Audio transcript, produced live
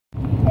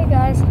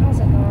guys, how's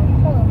it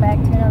going? Welcome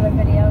back to another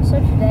video. So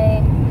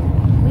today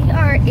we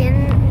are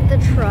in the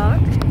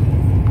truck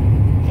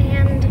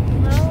and,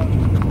 well,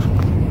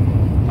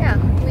 yeah,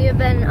 we have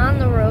been on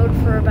the road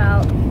for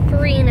about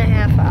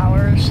 3.5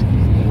 hours.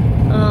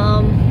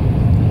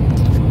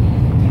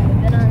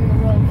 We've been on the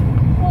road for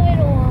quite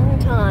a long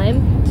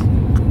time.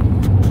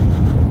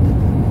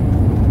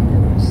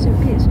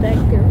 Suitcase back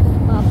there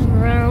flopping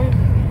around.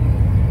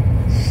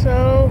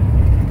 So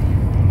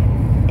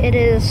it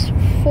is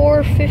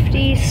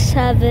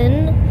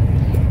 4:57,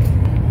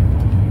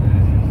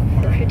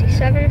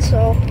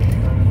 so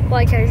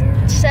like I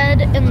said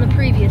in the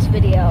previous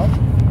video,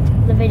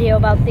 the video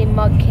about the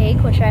mug cake,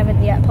 which I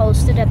haven't yet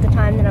posted at the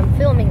time that I'm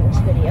filming this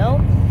video,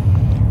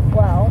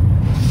 well,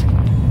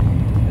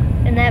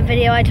 in that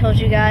video I told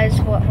you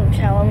guys what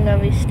hotel I'm going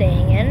to be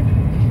staying in.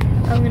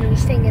 I'm going to be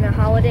staying in a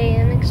Holiday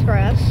Inn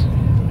Express,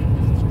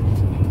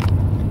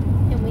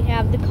 and we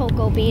have the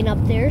Cocoa Bean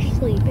up there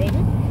sleeping,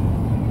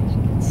 as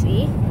you can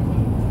see.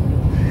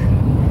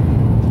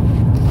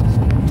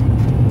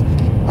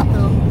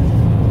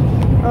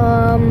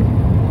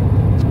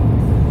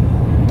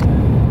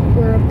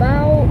 We're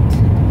about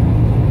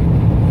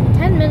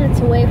 10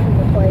 minutes away from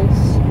the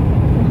place,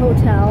 the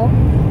hotel.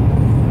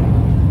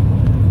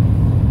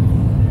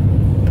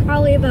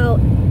 Probably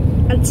about,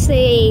 I'd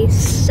say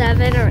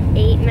 7 or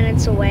 8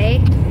 minutes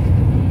away.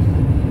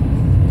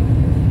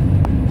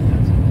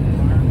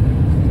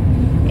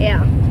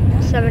 Yeah,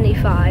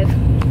 75.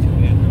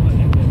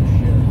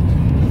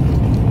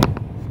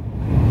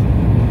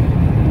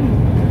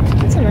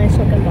 It's a nice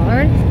looking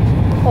barn.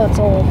 Oh, it's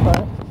old,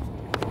 but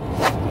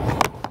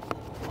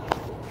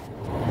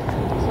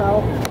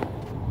so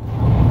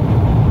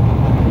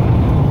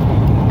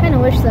kind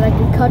of wish that I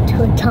could cut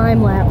to a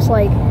time lapse.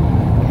 Like,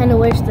 kind of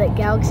wish that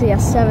Galaxy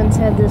S7s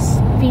had this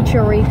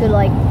feature where you could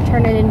like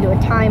turn it into a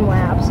time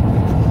lapse.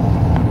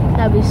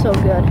 That'd be so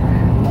good.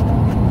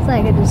 So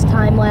I could just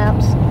time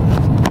lapse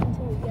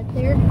until we get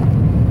there,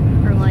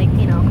 or like,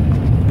 you know,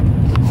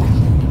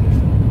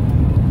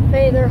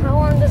 either how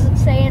long does it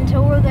say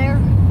until we're there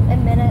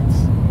in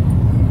minutes?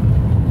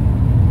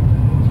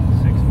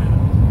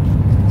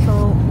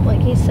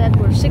 Like he said,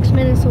 we're 6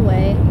 minutes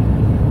away.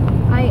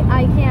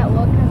 I can't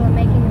look because I'm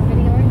making a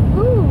video.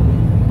 Ooh!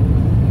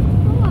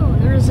 Oh,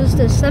 there's just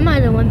a semi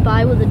that went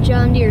by with a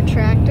John Deere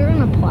tractor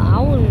and a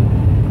plow and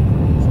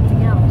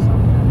something else.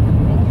 I'm not going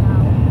to make it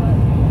out,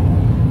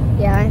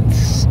 but yeah,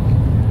 it's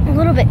a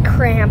little bit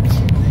cramped.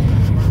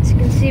 As you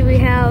can see, we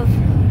have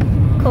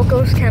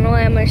Coco's Kennel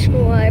at my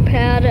school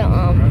iPad.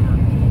 On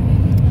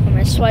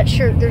my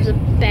sweatshirt, there's a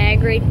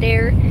bag right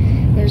there.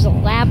 There's a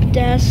lap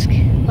desk,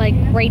 like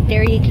right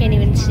there. You can't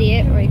even see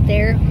it right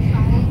there.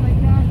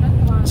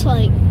 It's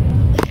like,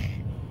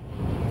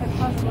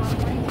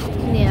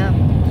 yeah,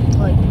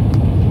 like,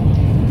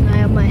 I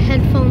have my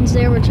headphones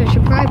there, which I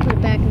should probably put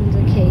back into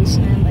the case,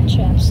 and I have my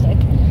chapstick.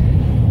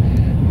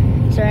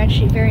 These are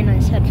actually very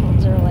nice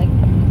headphones. They're like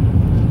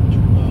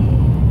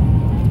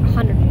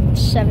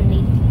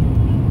 $170.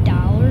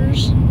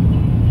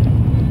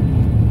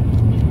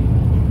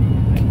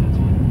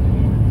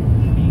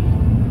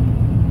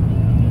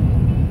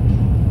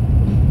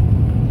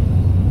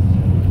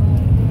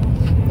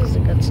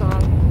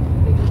 Song.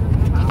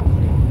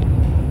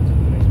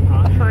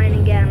 Fine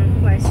Again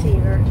by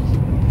Seaver.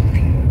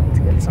 It's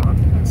a good song.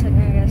 One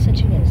second, I gotta set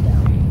you guys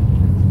down.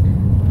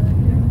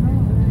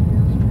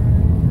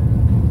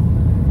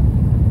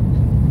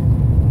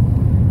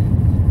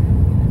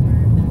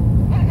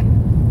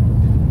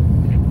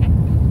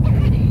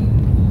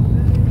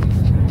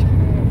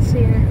 Let's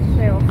see,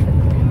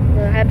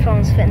 the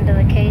headphones fit into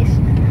the case.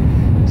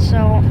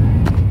 So,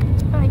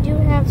 I do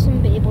have some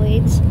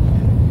Beyblades.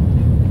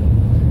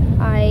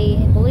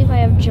 I believe I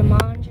have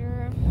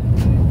Jumanger,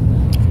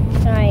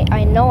 and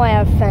I know I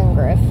have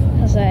Fengriff,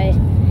 because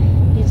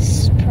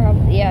he's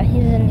probably, yeah,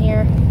 he's in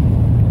here.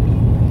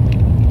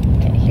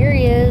 Okay, here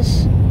he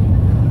is,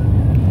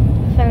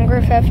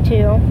 Fengriff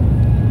F2,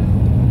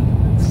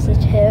 it's the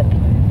tip,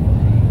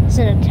 it's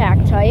an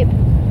attack type.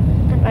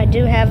 I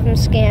do have him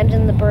scanned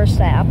in the Burst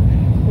app,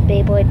 the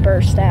Beyblade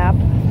Burst app.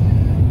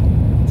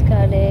 It's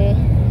got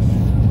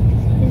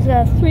he's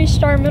a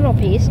 3-star middle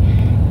piece.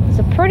 It's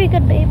a pretty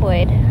good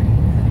Beyblade.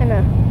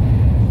 Kinda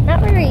not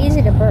very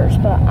easy to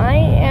burst, but I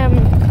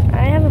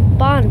have a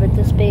bond with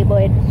this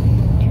Beyblade.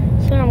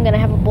 Soon I'm gonna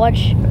have a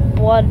bloodship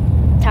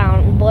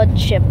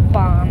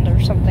bond or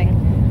something.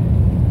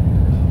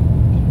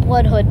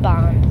 Bloodhood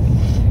bond.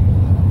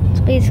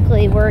 It's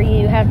basically where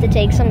you have to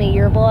take some of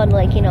your blood,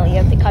 like, you know, you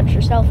have to cut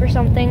yourself or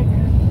something.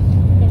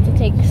 You have to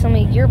take some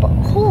of your blood.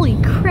 Holy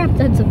crap,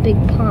 that's a big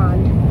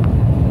pond.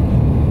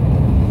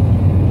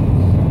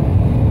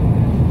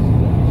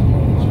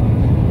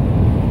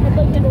 I'd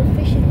like to go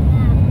fishing.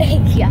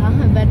 Yeah,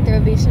 I bet there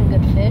would be some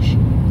good fish.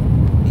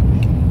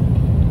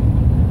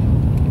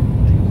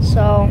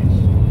 So,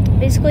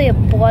 basically a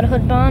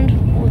bloodhood bond.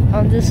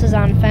 This is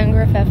on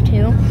Fengriff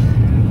F2.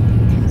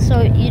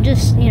 So you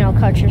just, you know,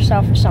 cut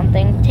yourself or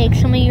something. Take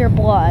some of your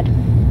blood,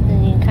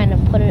 and you kind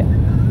of put it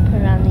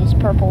on these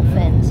purple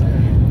fins.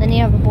 then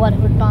you have a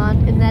bloodhood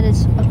bond, and that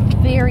is a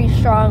very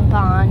strong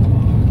bond.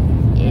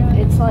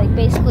 It's like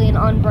basically an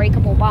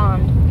unbreakable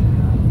bond.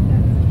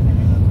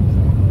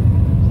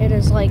 It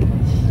is like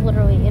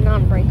literally an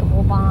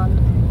unbreakable bond,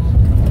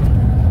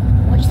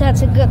 which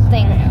that's a good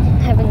thing,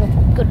 having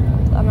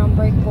an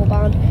unbreakable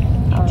bond.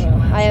 I don't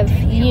know. I have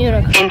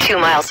unicorn. In 2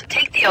 miles,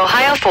 take the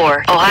Ohio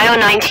 4, Ohio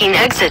 19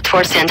 exit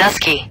towards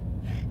Sandusky.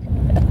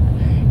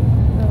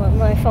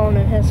 My phone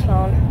and his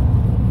phone.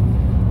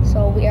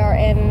 So we are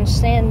in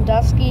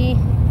Sandusky.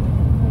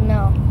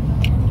 No,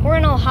 we're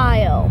in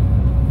Ohio.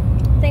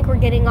 I think we're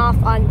getting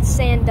off on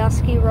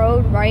Sandusky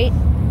Road, right?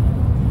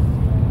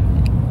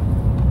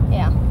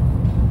 Yeah.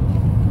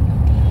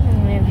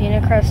 And we have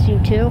Unicrest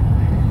U2.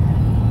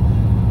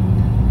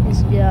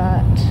 He's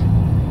got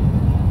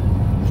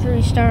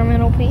 3-star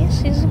middle piece.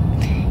 He's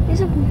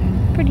a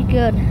pretty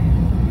good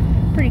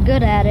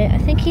at it. I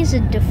think he's a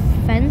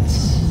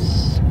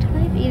defense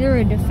type, either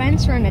a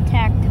defense or an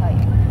attack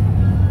type.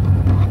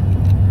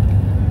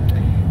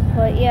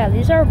 But yeah,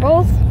 these are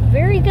both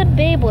very good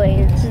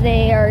Beyblades.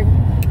 They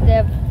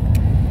have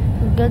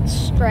good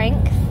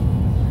strength.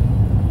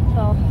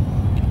 So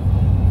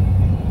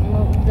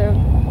they're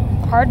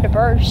hard to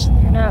burst.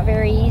 They're not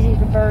very easy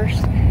to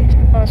burst.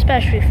 Well,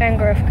 especially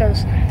Fengriff,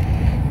 because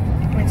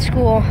at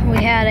school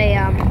we had me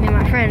and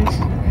my friends.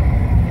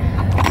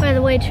 By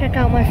the way, check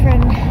out my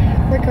friend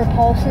Ricker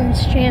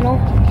Paulson's channel.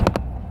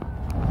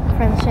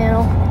 Friend's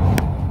channel.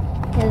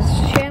 His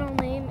channel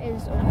name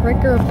is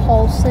Ricker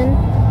Paulson,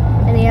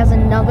 and he has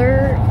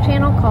another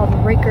channel called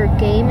Ricker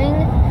Gaming.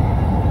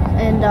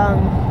 And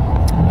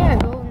yeah,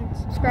 go and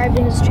subscribe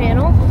to his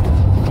channel.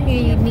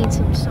 He needs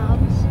some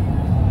subs.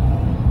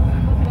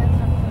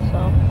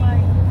 So.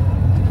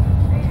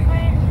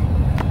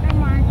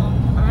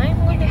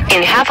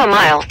 In half a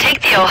mile,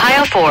 take the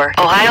Ohio 4,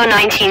 Ohio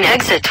 19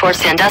 exit towards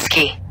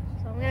Sandusky.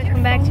 So I'm gonna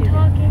come back to you.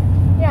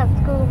 Yeah, it's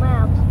Google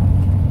Maps.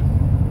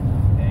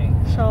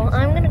 So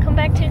I'm gonna come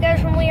back to you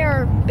guys when we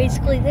are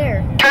basically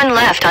there. Turn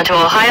left onto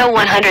Ohio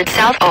 100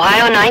 South,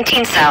 Ohio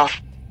 19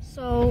 South.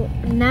 So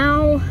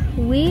now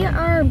we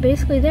are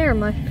basically there.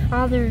 My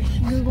father's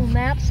Google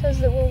Maps says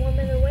that we're 1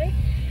 minute away,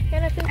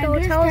 and I think the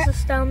hotel is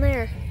just down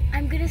there.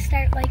 I'm gonna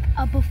start like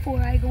a before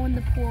I go in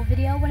the pool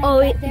video when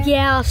I get there.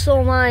 Yeah, so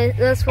am I.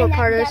 That's what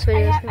part of this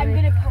video is gonna be. I'm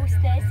gonna post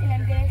this and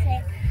I'm gonna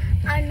say,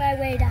 on my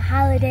way to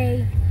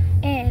Holiday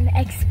Inn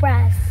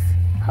Express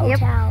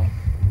Hotel.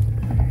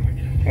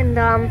 Yep. And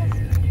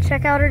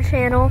check out her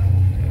channel.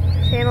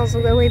 Channel's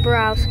Lily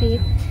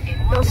Borowski.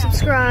 Go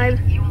subscribe.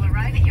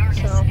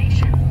 So.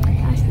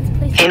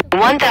 In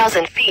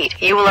 1,000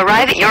 feet, you will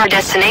arrive at your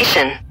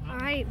destination.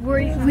 Alright,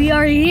 we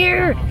are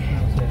here.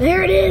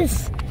 There it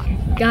is.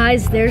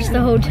 Guys, there's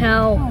the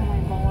hotel.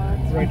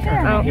 It's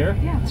right here.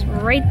 It's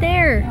right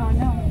there.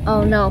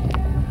 Oh no.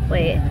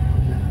 Wait.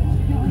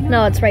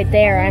 No, it's right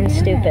there. I'm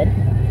stupid.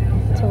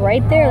 It's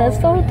right there. That's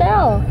the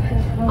hotel.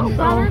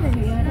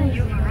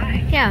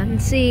 Yeah,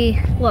 and see,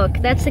 look,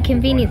 that's the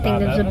convenient thing.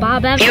 There's a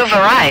Bob Evans. You've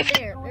arrived.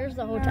 There's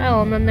the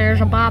hotel, and then there's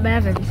a Bob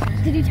Evans.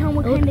 Did you tell him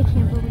what kind of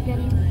camper we're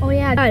getting? Oh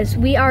yeah, guys,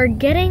 we are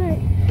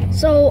getting.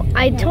 So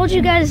I told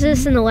you guys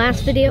this in the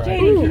last video.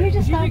 Ooh, can you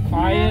just be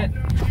quiet?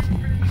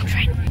 I'm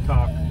trying to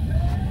talk.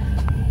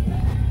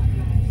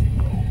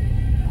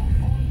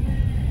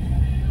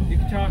 You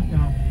can talk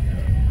now.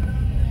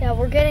 Yeah,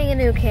 we're getting a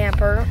new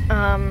camper.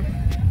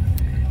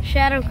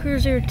 Shadow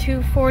Cruiser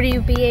 240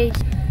 will be a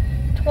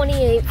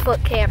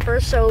 28-foot camper.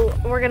 So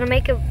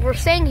we're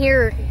staying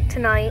here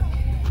tonight,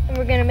 and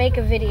we're gonna make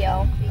a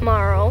video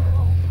tomorrow.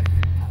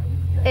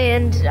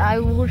 And I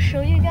will show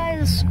you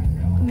guys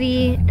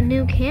the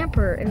new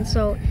camper. And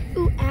so,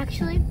 ooh,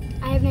 actually,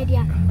 I have an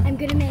idea. I'm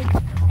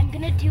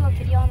gonna do a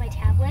video on my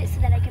tablet so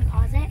that I can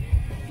pause it.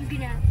 I'm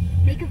gonna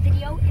make a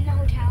video in the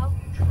hotel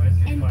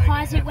and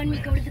pause it when we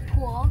go to the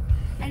pool,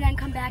 and then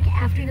come back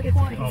after the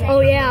pool and say, oh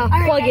yeah,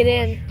 right, plug it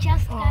guys, in.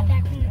 Just got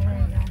back from the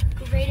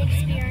pool. Great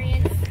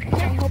experience.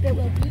 I hope it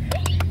will be.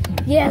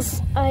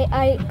 Yes,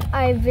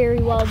 I very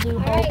well do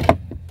hope.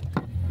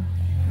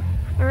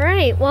 All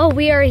right, well,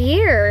 we are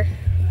here.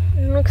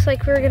 It looks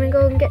like we're gonna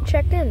go and get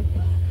checked in.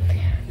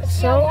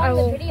 So I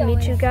will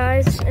meet you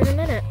guys in a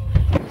minute.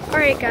 All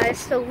right, guys,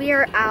 so we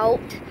are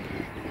out.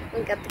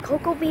 We got the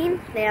Cocoa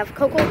Bean. They have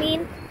Cocoa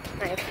Bean.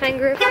 I have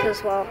Fengriff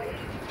as well.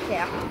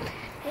 Yeah.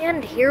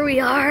 And here we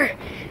are.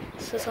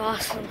 This is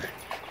awesome.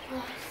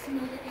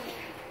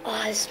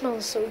 Oh, it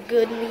smells so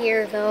good in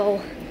here,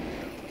 though.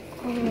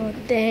 Oh,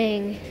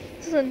 dang.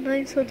 This is a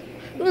nice one.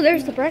 Ooh,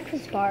 there's the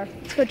breakfast bar.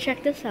 Let's go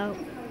check this out.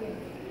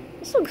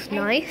 This looks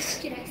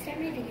nice. Should I start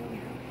my video now?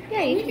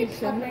 Yeah, you can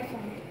plug my send it.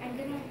 phone. I'm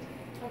gonna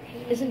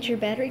okay. Isn't your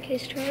battery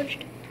case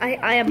charged?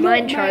 I have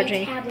mine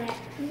charging. My tablet.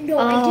 No,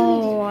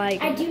 Oh,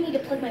 I do need to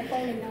plug my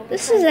phone in though.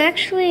 This is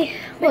actually,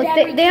 look,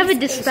 they have a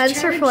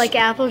dispenser for like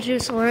apple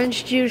juice,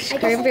 orange juice,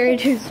 cranberry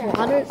juice,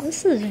 water.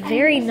 This is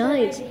very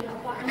nice.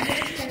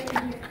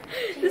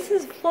 This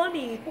is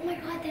funny. Oh my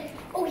god, that is,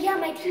 oh yeah,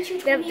 my teacher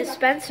told They have me about,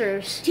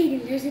 dispensers.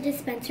 Jaden, there's a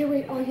dispenser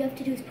where all you have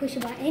to do is push a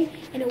button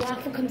and a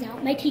waffle comes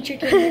out. My teacher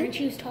came here and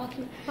she was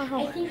talking.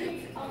 Wow. I think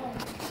it's,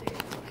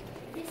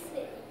 this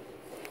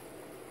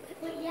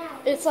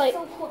It's like,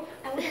 So cool.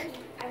 I want to eat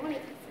something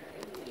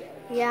here.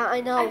 yeah,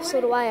 I know.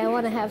 So do I. I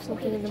want to have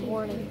something in the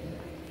morning.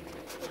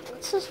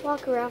 Let's just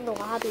walk around the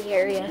lobby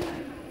area.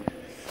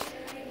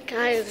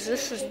 Guys,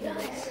 this is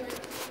nice. Guys,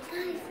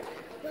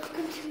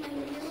 welcome to my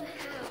new house.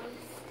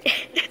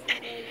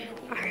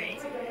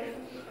 Alright.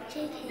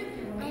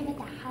 JK, I'm at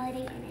the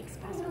Holiday Inn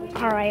Express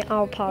Hotel. Alright,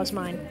 I'll pause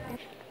mine.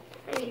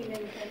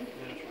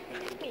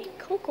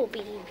 Cocoa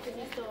bean.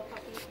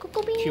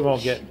 Cocoa bean. She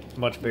won't get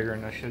much bigger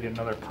than this. She'll get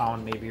another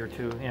pound maybe or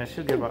two. Yeah,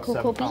 she'll get about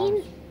Cocoa 7 pounds.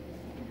 bean?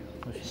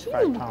 Well, she's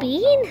Cocoa 5 pounds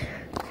bean? now.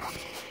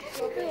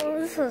 Oh,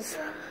 this is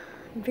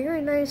a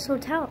very nice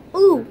hotel.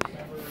 Ooh,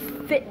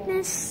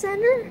 fitness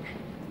center?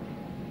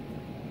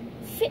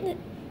 Fitness.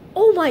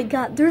 Oh my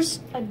god, there's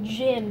a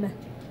gym.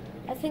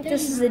 I think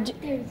this is a gym.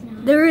 There's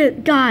not. There is,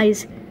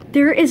 guys,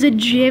 there is a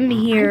gym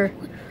here.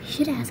 We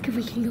should ask if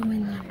we can go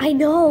in there. I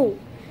know.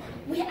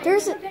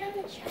 There's a. I've never been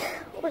on the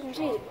track. Oh,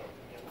 gee.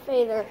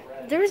 Fader.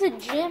 There's a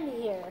gym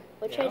here,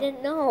 which I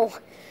didn't know.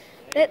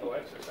 That.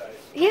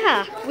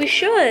 Yeah, we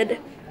should.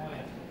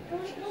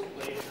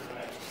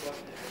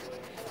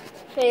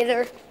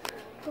 Fader.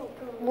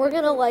 We're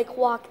gonna like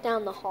walk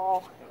down the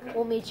hall.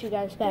 We'll meet you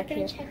guys back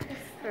here.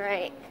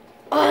 Alright.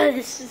 Oh,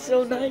 this is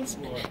so nice.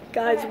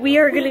 Guys, we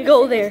are gonna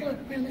go there.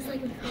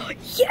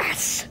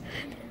 Yes!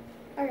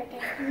 Alright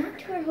guys, we're not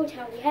to our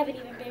hotel. We haven't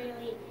even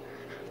barely...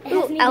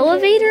 Ooh,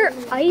 elevator,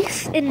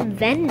 ice, and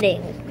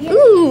vending.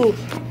 Ooh!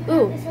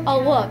 Ooh,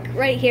 oh look,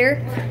 right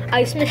here.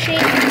 Ice machine.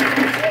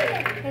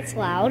 That's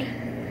loud.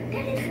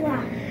 That is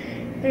loud.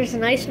 There's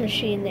an ice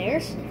machine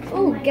there.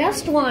 Ooh,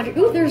 guest laundry.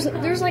 Ooh,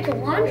 there's like a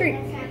laundry.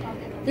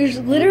 There's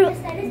literally,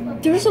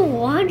 there's a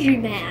laundry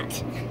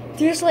mat.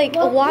 There's like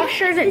a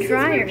washer and a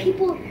dryer.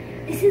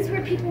 This is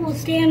where people will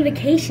stay on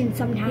vacation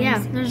sometimes. Yeah,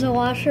 there's a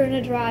washer and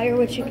a dryer,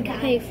 which you can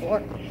pay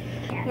for.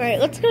 Alright,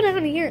 let's go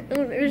down here. Oh,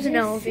 there's an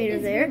elevator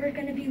there. We're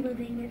going to be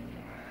living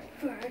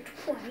for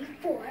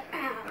 24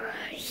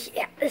 hours.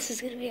 Yeah, this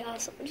is going to be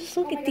awesome. Just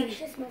look at these.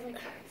 This smells like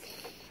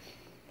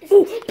cars.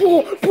 Ooh,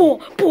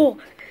 pool.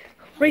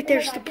 Right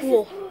there's the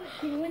pool.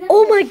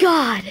 Oh my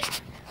god.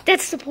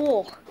 That's the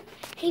pool.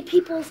 Hey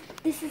peoples,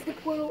 this is the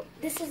pool.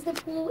 This is the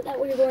pool that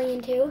we're going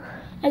into.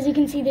 As you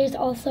can see, there's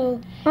also.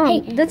 Oh,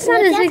 hey, that's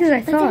not as big as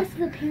I thought. Let's ask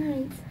the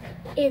parents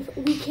if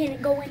we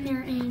can go in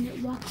there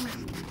and walk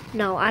around.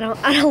 No, I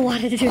don't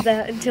want to do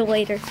that until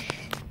later.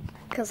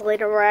 Because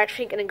later we're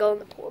actually gonna go in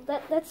the pool.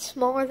 That's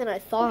smaller than I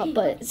thought, Okay,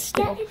 but it's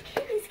still.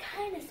 That is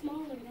kind of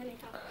smaller than I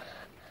thought.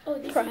 Oh,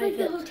 this Private. is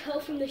like the hotel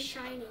from The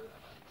Shining.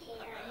 Here,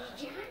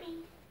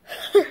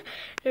 Johnny.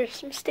 There's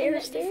some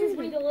stairs This there. is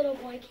where the little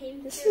boy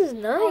came. This through. is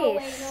Oh,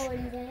 wait, nice. no, it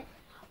isn't.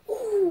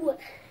 Ooh,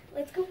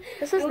 let's go.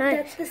 This is Oh, nice.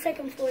 That's the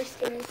second floor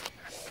stairs.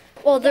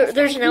 Well,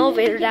 there's an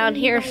elevator down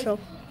here, so.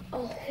 A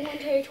whole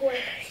entire tour.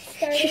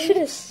 You should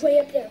have. Way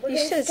up there. We're You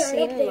going should to have start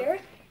seen up them. there,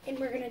 and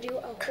we're going to do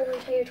a whole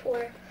entire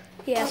tour.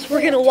 Yes,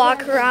 we're gonna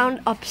walk around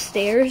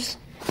upstairs.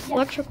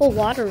 Electrical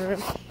water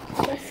room.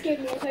 That scared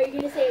me. I thought you were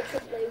going to say a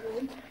AAA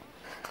room.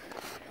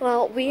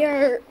 Well,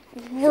 we're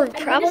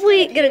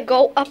probably gonna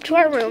go up to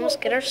our rooms,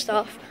 get our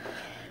stuff.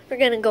 We're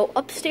gonna go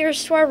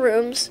upstairs to our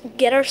rooms,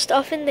 get our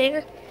stuff in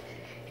there,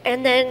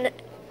 and then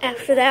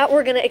after that,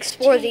 we're gonna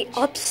explore the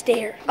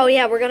upstairs. Oh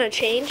yeah, we're gonna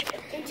change.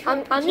 Into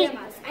I'm just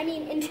pajamas. I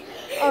mean, into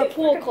our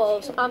pool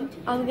clothes. I'm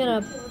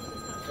going to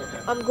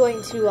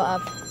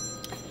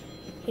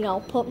you know,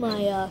 put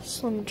my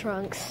swim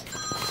trunks.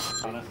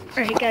 All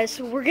right, guys.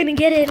 So we're gonna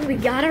get in. We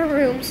got our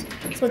rooms.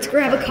 So let's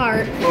grab a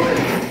card.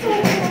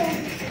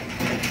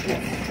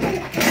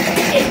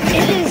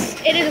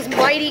 It is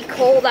mighty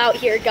cold out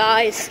here,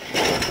 guys.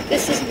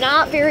 This is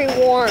not very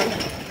warm.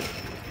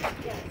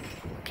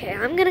 Okay,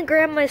 I'm gonna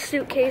grab my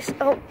suitcase.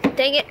 Oh,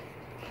 dang it.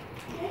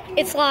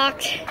 It's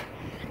locked.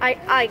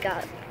 I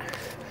got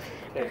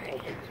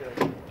it.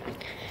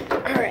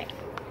 Alright.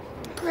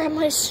 Grab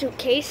my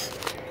suitcase.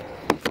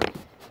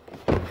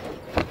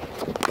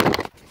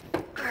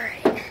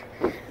 Alright.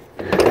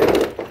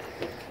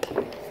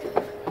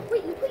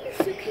 Wait, you put your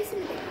suitcase in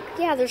the back?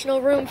 Yeah, there's no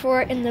room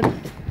for it in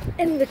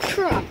the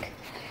truck.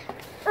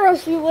 Or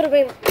else we would have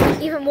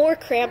been even more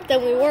cramped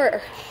than we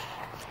were.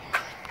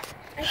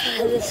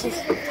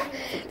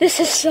 This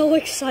is so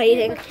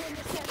exciting.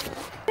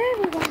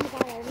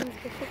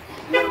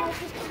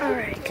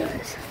 Alright,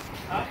 guys.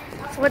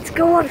 So let's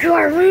go up to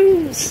our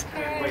rooms.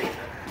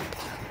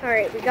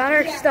 Alright, we got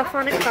our stuff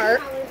on a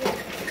cart.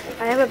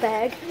 I have a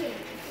bag.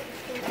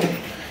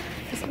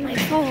 This is my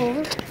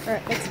phone.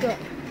 Alright, let's go.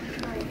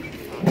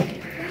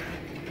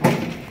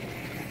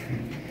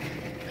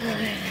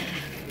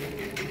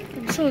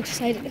 I'm so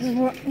excited because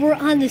we're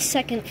on the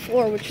second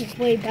floor, which is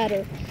way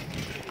better.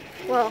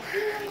 Well,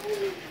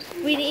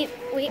 we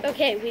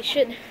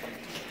should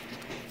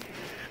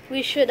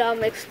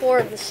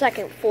explore the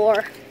second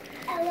floor.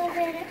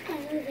 Elevator.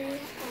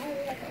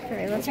 All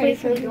right, let's wait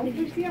for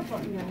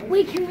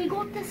Wait, can we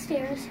go up the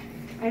stairs?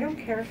 I don't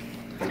care.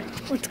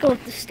 Let's go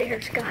up the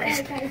stairs,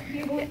 guys. Guys,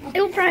 you're going up.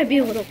 It'll probably be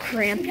a little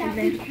cramped in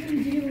We there.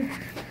 can do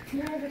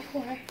more of a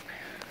tour.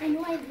 I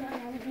know I've done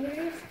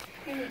elevators,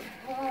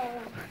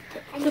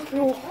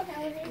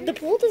 The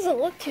pool doesn't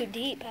look too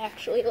deep,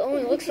 actually. It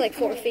only looks like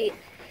 4 feet.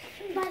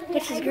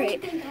 Which is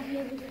great. I don't think I'll be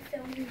able to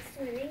film you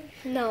swimming.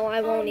 No,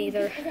 I won't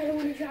either. Because I don't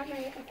want to drop my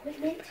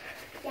equipment.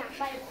 Yeah,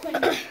 my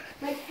equipment.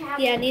 My tablet.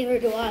 Yeah, neither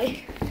do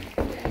I.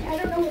 I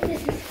don't know what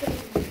this is for.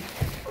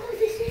 Oh,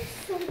 this is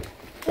so...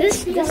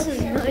 This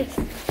is nice.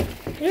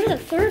 There's a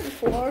 3rd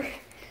floor.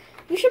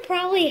 We should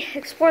probably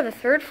explore the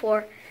 3rd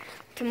floor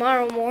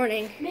tomorrow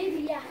morning.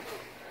 Maybe, yeah.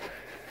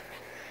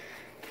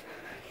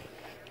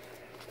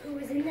 Who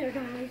is in there,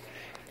 guys?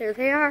 There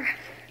they are.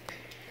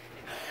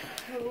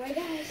 Oh my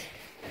gosh.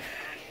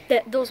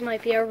 Those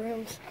might be our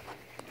rooms.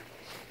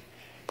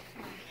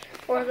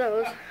 Or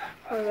those.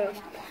 Or those.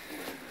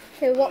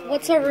 Okay,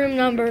 what's our room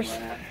numbers?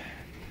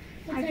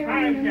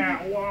 I'm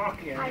not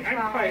walking.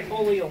 I'm quite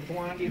fully a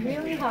blondie.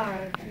 Really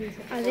hard.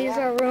 Are these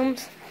our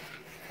rooms?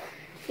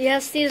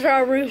 Yes, these are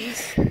our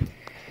rooms.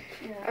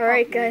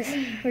 Alright, guys.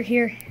 We're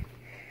here.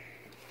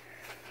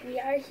 We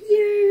are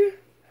here.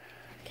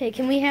 Okay,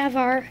 can we have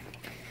our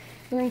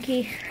room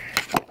key?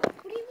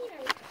 What do you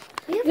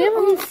mean? We have our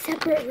own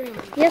separate room.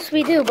 Yes,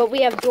 we do, but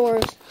we have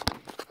doors.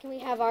 Can we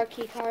have our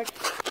key card?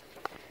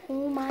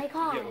 Oh my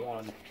god. Get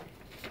one.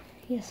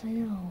 Yes, I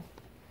know.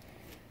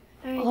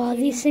 All right, Oh,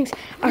 these things.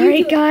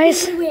 Alright,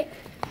 guys. Wait,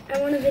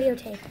 I want a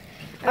videotape.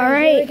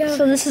 Alright,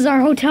 so this is our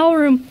hotel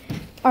room.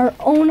 Our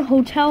own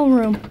hotel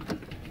room.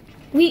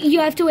 You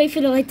have to wait for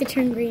the light to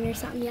turn green or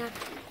something, yeah.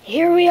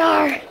 Here we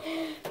are.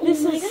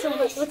 This is so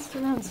much. Let's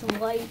turn on some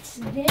lights.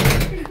 This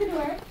is the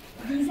door.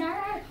 These are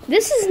our...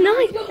 This is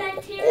nice.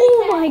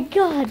 Oh my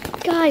god,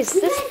 guys. Guys,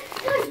 we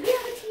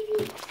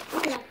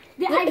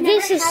have a TV.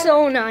 This is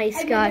so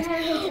nice, guys.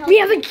 We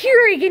have a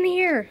Keurig in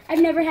here.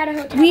 I've never had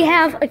a hotel. We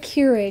have a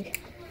Keurig.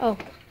 Oh,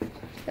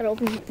 gotta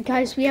open.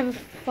 Guys, we have a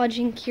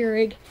fudging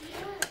Keurig.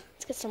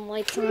 Let's get some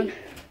lights on.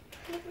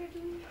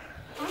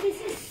 Oh,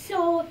 this is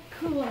so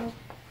cool.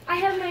 I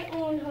have my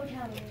own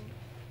hotel room.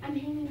 I'm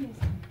hanging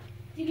this.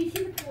 Did you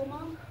see the pool,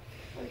 Mom?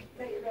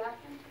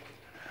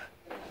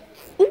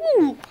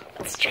 Ooh,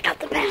 let's check out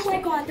the Oh bathroom.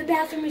 my god, the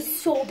bathroom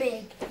is so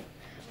big.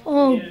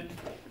 Oh,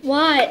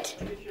 what?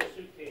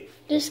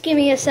 Just give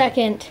me a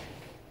second.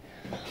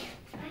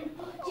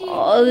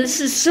 Oh,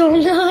 this is so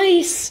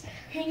nice.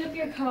 Hang up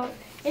your coat.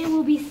 It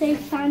will be safe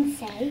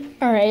fancy.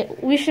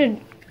 Alright, we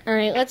should...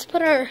 Alright, let's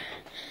put our...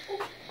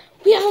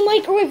 We have a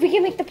microwave. We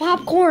can make the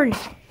popcorn.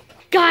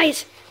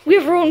 Guys, we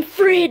have our own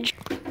fridge.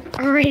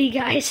 Alrighty,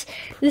 guys.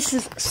 This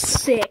is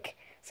sick.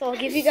 So I'll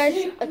give you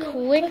guys a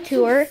quick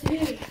tour.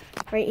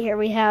 Right here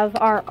we have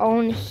our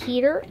own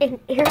heater and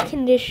air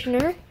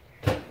conditioner.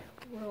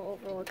 We'll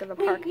overlook at the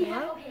parking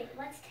lot. Okay,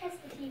 let's test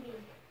the TV.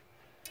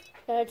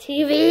 Got a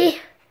TV.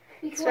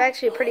 It's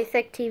actually a pretty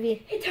thick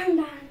TV. It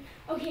turned on.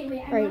 Okay,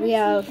 wait. Alright, we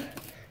have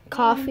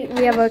coffee.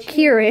 We have a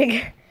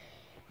Keurig.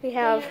 We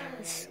have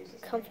this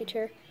comfy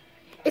chair.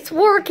 It's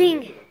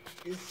working.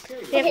 We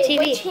have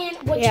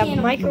TV. What We have a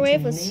channel?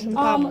 microwave with some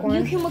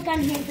popcorn You can look on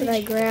here. that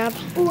I grab.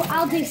 Oh,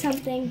 I'll do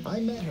something.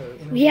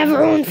 We have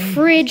our own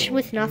fridge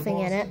with nothing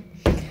in it.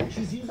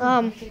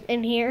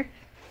 In here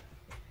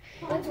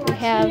we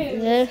have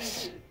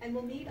this.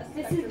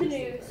 This is the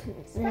news.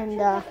 And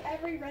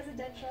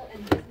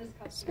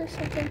is there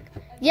something?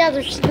 Yeah,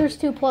 there's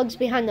 2 plugs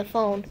behind the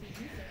phone.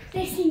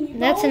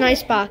 And that's a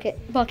nice bucket.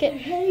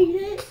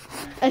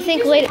 I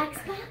think later.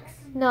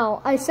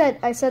 No, I said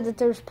that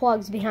there's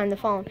plugs behind the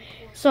phone.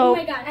 So Oh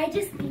my god, I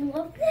just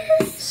love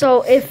this.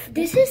 so if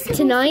This is supposed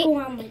tonight, to go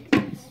on like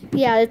this.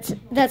 yeah,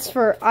 that's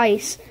for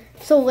ice.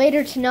 So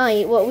later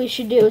tonight, what we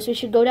should do is we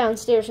should go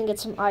downstairs and get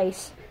some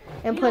ice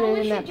and put it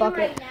in that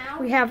bucket.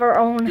 We have our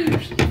own.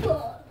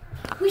 People.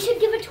 We should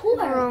give a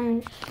tour. Our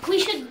own We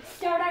should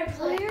start our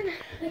tour.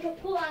 Like a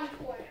pull-on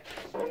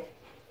tour.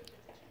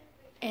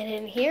 and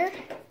in here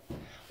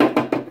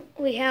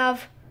we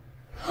have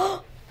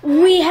a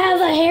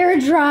hair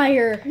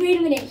dryer. Wait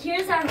a minute.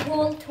 Here's our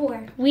whole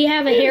tour. We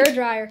have a hair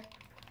dryer.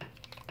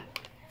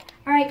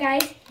 All right,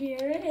 guys. Here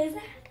is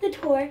the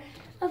tour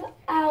of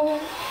our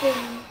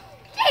room.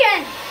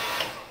 Jaden!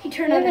 He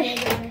turned on the hair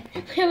dryer.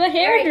 We have a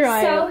hair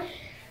dryer. So,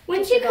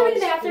 once you come in the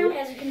bathroom,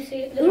 as you can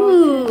see, the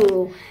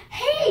Ooh,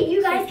 hey,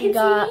 you guys we can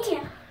got see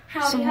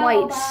some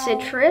white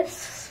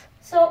citrus.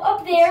 So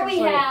up there we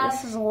have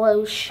This is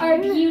lotion. our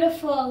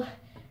beautiful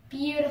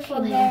hair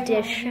dryer.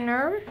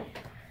 Conditioner.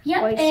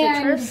 Yep, White and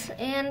citrus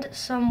and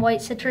some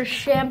white citrus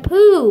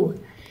shampoo.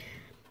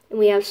 And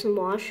we have some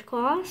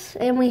washcloths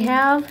and we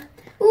have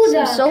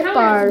some soap counter's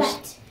bars.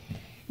 wet.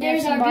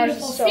 There's some our bars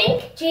beautiful of soap.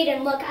 sink.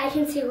 Jaden, look, I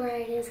can see where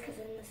it is because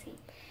in the sink.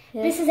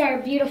 Yeah. This is our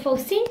beautiful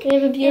sink. We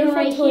have a beautiful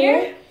and right toilet.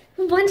 here,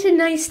 A bunch of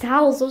nice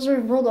towels. Those are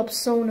rolled up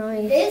so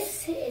nice.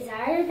 this is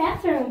our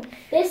bathroom.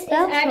 This is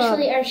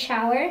actually our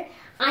shower.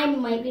 I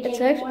might be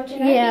taking one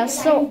tonight. yeah,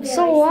 because so I'm very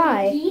so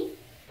I. stinky.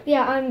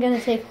 Yeah, I'm gonna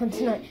take one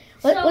tonight.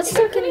 So Let's if you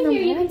start come getting in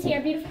here, you them. can see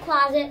our beautiful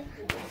closet. And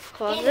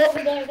Closet.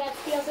 over there,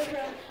 that's the other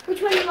room.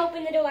 Which one you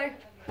open the door?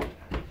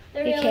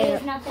 There You really can't.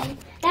 is nothing.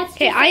 That's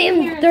Okay, just I the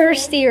am parents'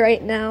 thirsty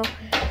right now.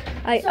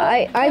 I'm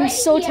right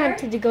so here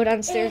tempted to go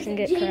downstairs and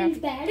get crap. Jaden's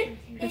bed.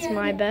 It's and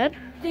my bed.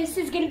 This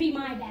is gonna be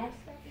my bed.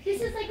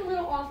 This is like a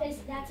little office.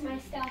 That's my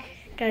stuff.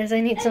 Guys,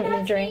 I need And something to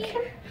that's drink.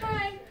 me.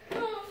 Hi.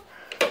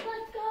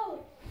 Let's go.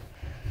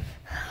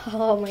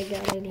 Oh my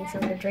god, I need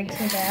something to drink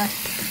so bad.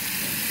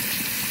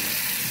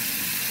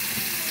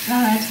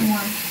 Oh, that's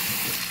warm.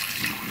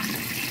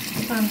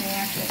 From the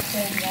actual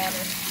cold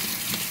water.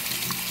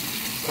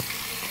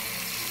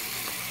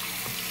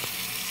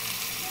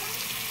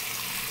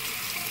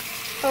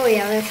 Oh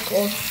yeah, that's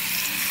cool.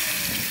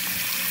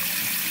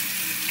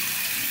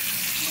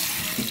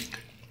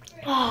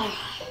 Oh.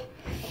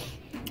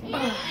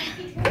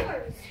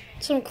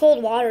 Some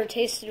cold water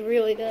tasted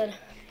really good.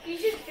 You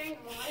just drink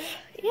water?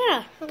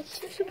 Yeah, I'm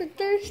super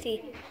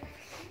thirsty.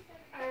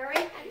 Alright,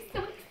 I'm so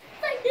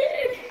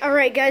excited.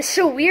 Alright guys,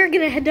 so we are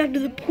going to head down to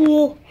the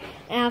pool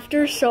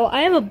after. So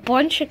I have a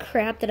bunch of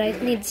crap that I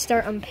need to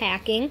start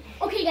unpacking.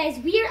 Okay guys,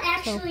 we are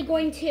actually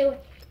going to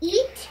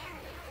eat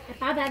at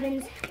Bob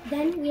Evans.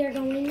 Then we are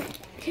going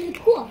to the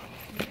pool.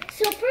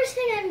 So first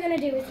thing I'm going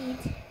to do is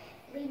eat.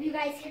 Leave you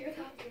guys here.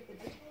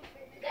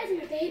 You guys are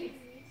my babies.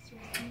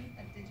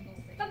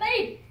 My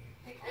baby.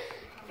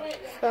 But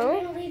yeah, So?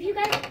 I'm going to leave you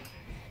guys.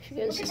 If you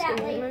guys Look just at give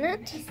that me a lake.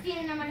 minute. She's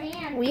standing on my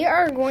hand. We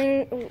are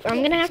going, I'm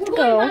going to have to We're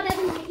go. going to Bob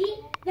Evans to eat.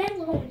 Then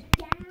we're going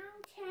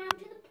downtown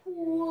to the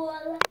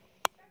pool.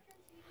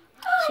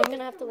 So I'm going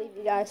to have to leave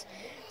you guys.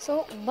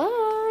 So,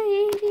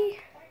 bye.